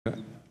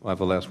will have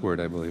the last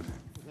word, I believe.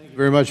 Thank you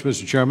very much,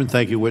 Mr. Chairman.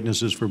 Thank you,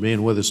 witnesses, for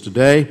being with us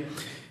today.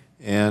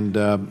 And,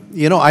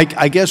 you know,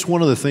 I guess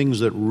one of the things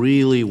that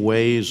really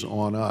weighs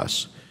on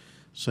us,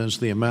 since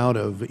the amount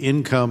of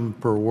income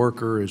per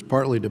worker is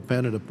partly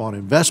dependent upon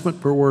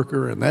investment per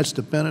worker, and that's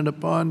dependent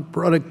upon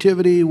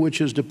productivity, which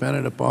is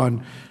dependent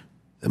upon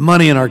the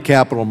money in our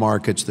capital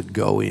markets that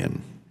go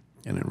in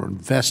and are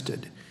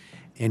invested.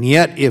 And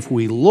yet, if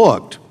we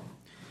looked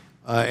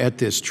at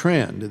this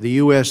trend, the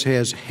U.S.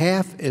 has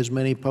half as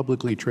many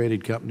publicly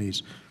traded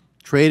companies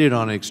traded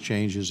on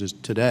exchanges as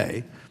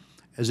today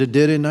as it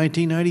did in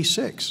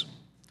 1996.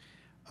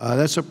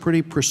 That's a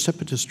pretty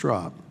precipitous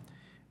drop.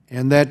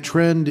 And that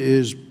trend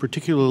is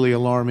particularly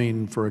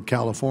alarming for a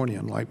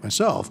Californian like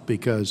myself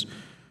because,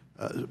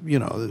 you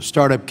know, the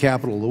startup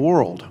capital of the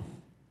world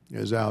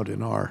is out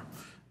in our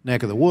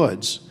neck of the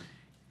woods.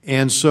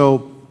 And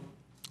so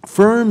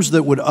firms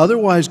that would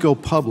otherwise go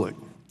public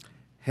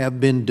have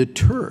been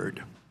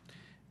deterred.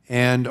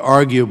 And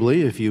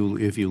arguably, if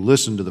you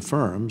listen to the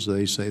firms,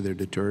 they say they're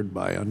deterred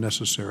by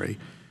unnecessary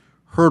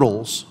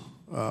hurdles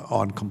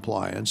on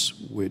compliance,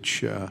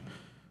 which,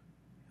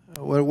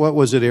 what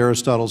was it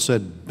Aristotle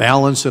said?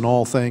 Balance in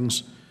all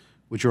things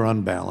which are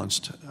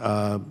unbalanced.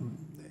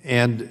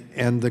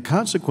 And the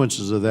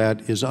consequences of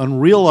that is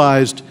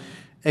unrealized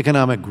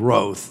economic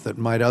growth that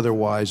might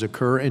otherwise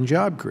occur and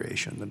job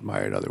creation that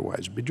might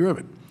otherwise be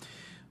driven.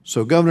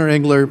 So, Governor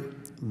Engler,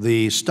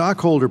 the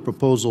stockholder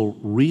proposal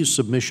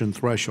resubmission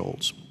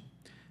thresholds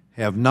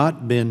have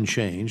not been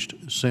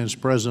changed since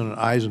President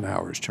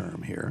Eisenhower's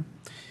term here,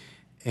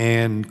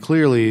 and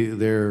clearly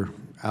they're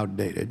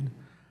outdated.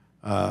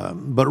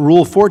 But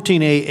Rule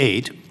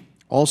 14A8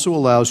 also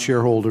allows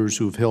shareholders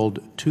who've held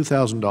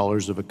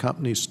 $2,000 of a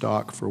company's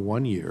stock for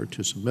 1 year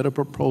to submit a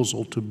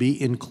proposal to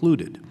be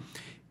included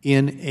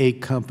in a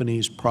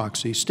company's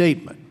proxy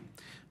statement.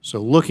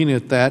 So looking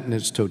at that in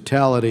its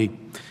totality,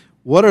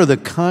 what are the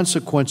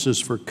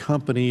consequences for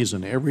companies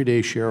and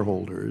everyday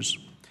shareholders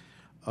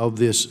of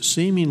this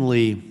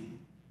seemingly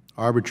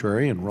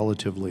arbitrary and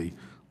relatively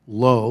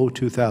low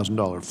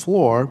 $2,000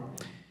 floor?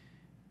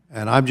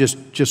 And I'm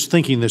just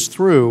thinking this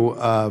through.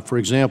 For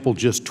example,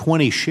 just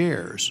 20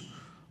 shares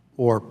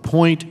or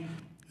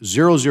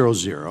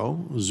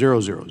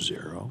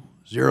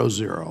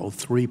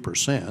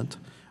 0.000000003%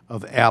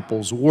 of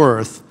Apple's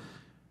worth,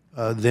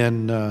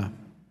 then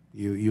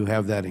you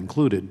have that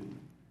included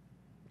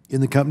in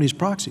the company's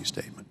proxy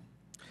statement.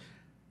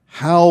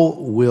 How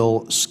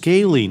will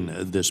scaling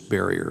this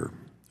barrier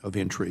of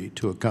entry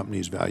to a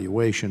company's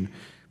valuation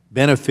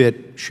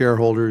benefit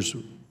shareholders,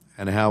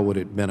 and how would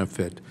it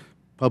benefit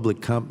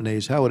public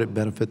companies? How would it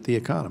benefit the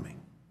economy?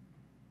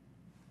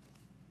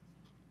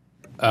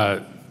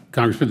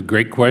 Congressman,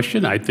 great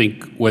question. I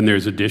think when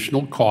there's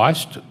additional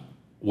cost,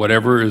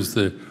 whatever is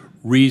the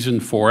reason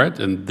for it,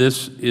 and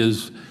this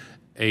is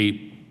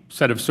a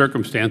set of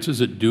circumstances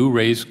that do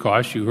raise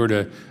costs. You heard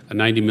a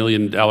 $90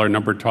 million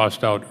number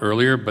tossed out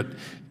earlier, but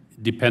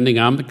depending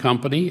on the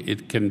company,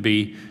 it can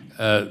be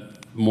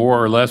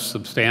more or less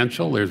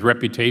substantial. There's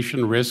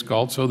reputation risk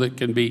also that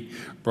can be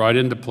brought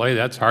into play.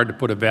 That's hard to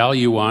put a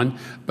value on,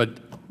 but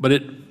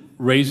it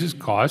raises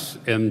costs,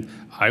 and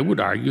I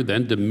would argue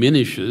then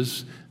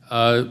diminishes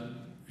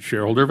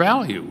shareholder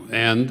value,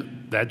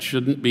 and that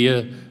shouldn't be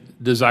a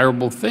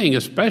desirable thing,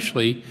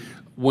 especially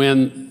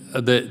when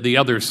the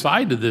other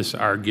side of this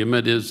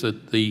argument is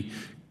that the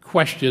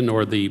question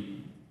or the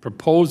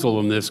proposal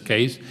in this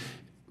case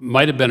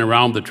might have been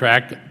around the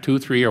track 2,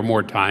 3, or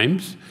more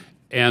times,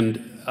 and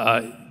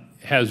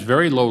has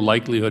very low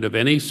likelihood of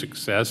any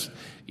success,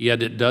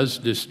 yet it does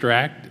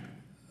distract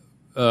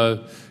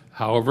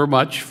however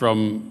much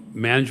from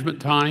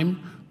management time,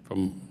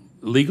 from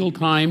legal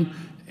time,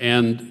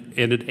 and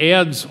it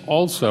adds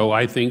also,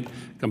 I think,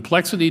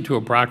 complexity to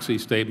a proxy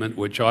statement,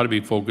 which ought to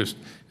be focused,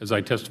 as I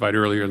testified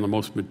earlier, on the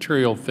most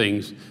material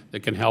things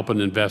that can help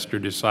an investor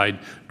decide,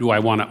 do I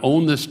want to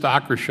own this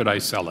stock or should I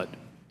sell it?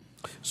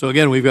 So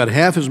again, we've got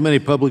half as many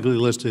publicly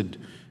listed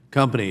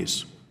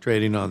companies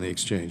trading on the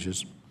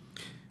exchanges.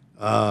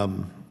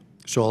 So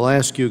I'll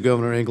ask you,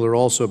 Governor Engler,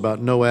 also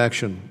about no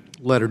action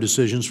letter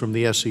decisions from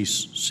the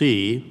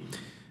SEC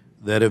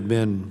that have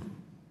been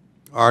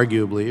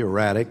arguably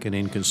erratic and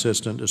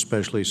inconsistent,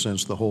 especially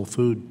since the Whole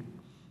Foods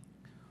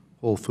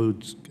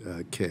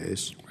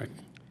case. Right.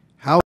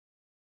 How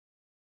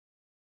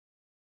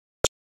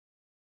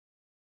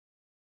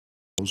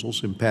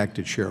proposals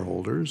impacted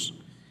shareholders,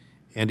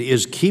 and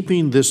is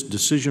keeping this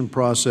decision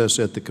process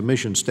at the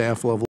commission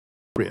staff level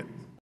appropriate?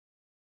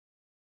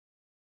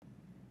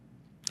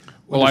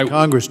 What does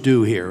Congress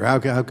do here?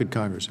 How could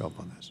Congress help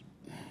on this?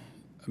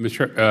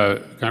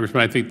 Mr.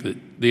 Congressman, I think that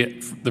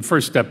the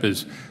first step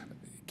is,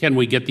 can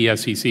we get the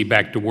SEC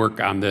back to work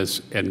on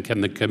this, and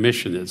can the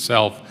commission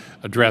itself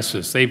address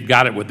this? They've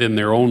got it within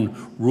their own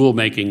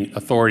rulemaking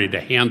authority to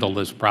handle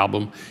this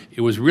problem.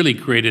 It was really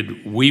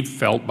created, we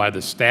felt, by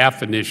the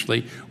staff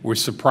initially. We're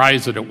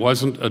surprised that it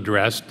wasn't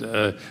addressed.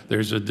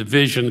 There's a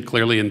division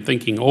clearly in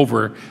thinking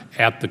over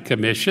at the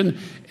commission,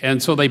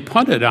 and so they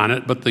punted on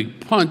it, but the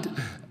punt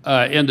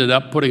ended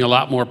up putting a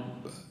lot more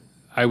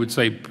I would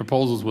say,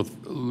 proposals with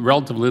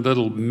relatively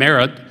little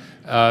merit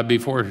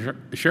before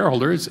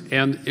shareholders,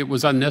 and it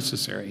was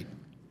unnecessary.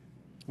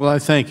 Well, I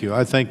thank you.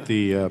 I thank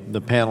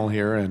the panel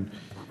here, and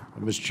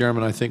Mr.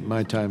 Chairman, I think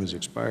my time has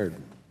expired.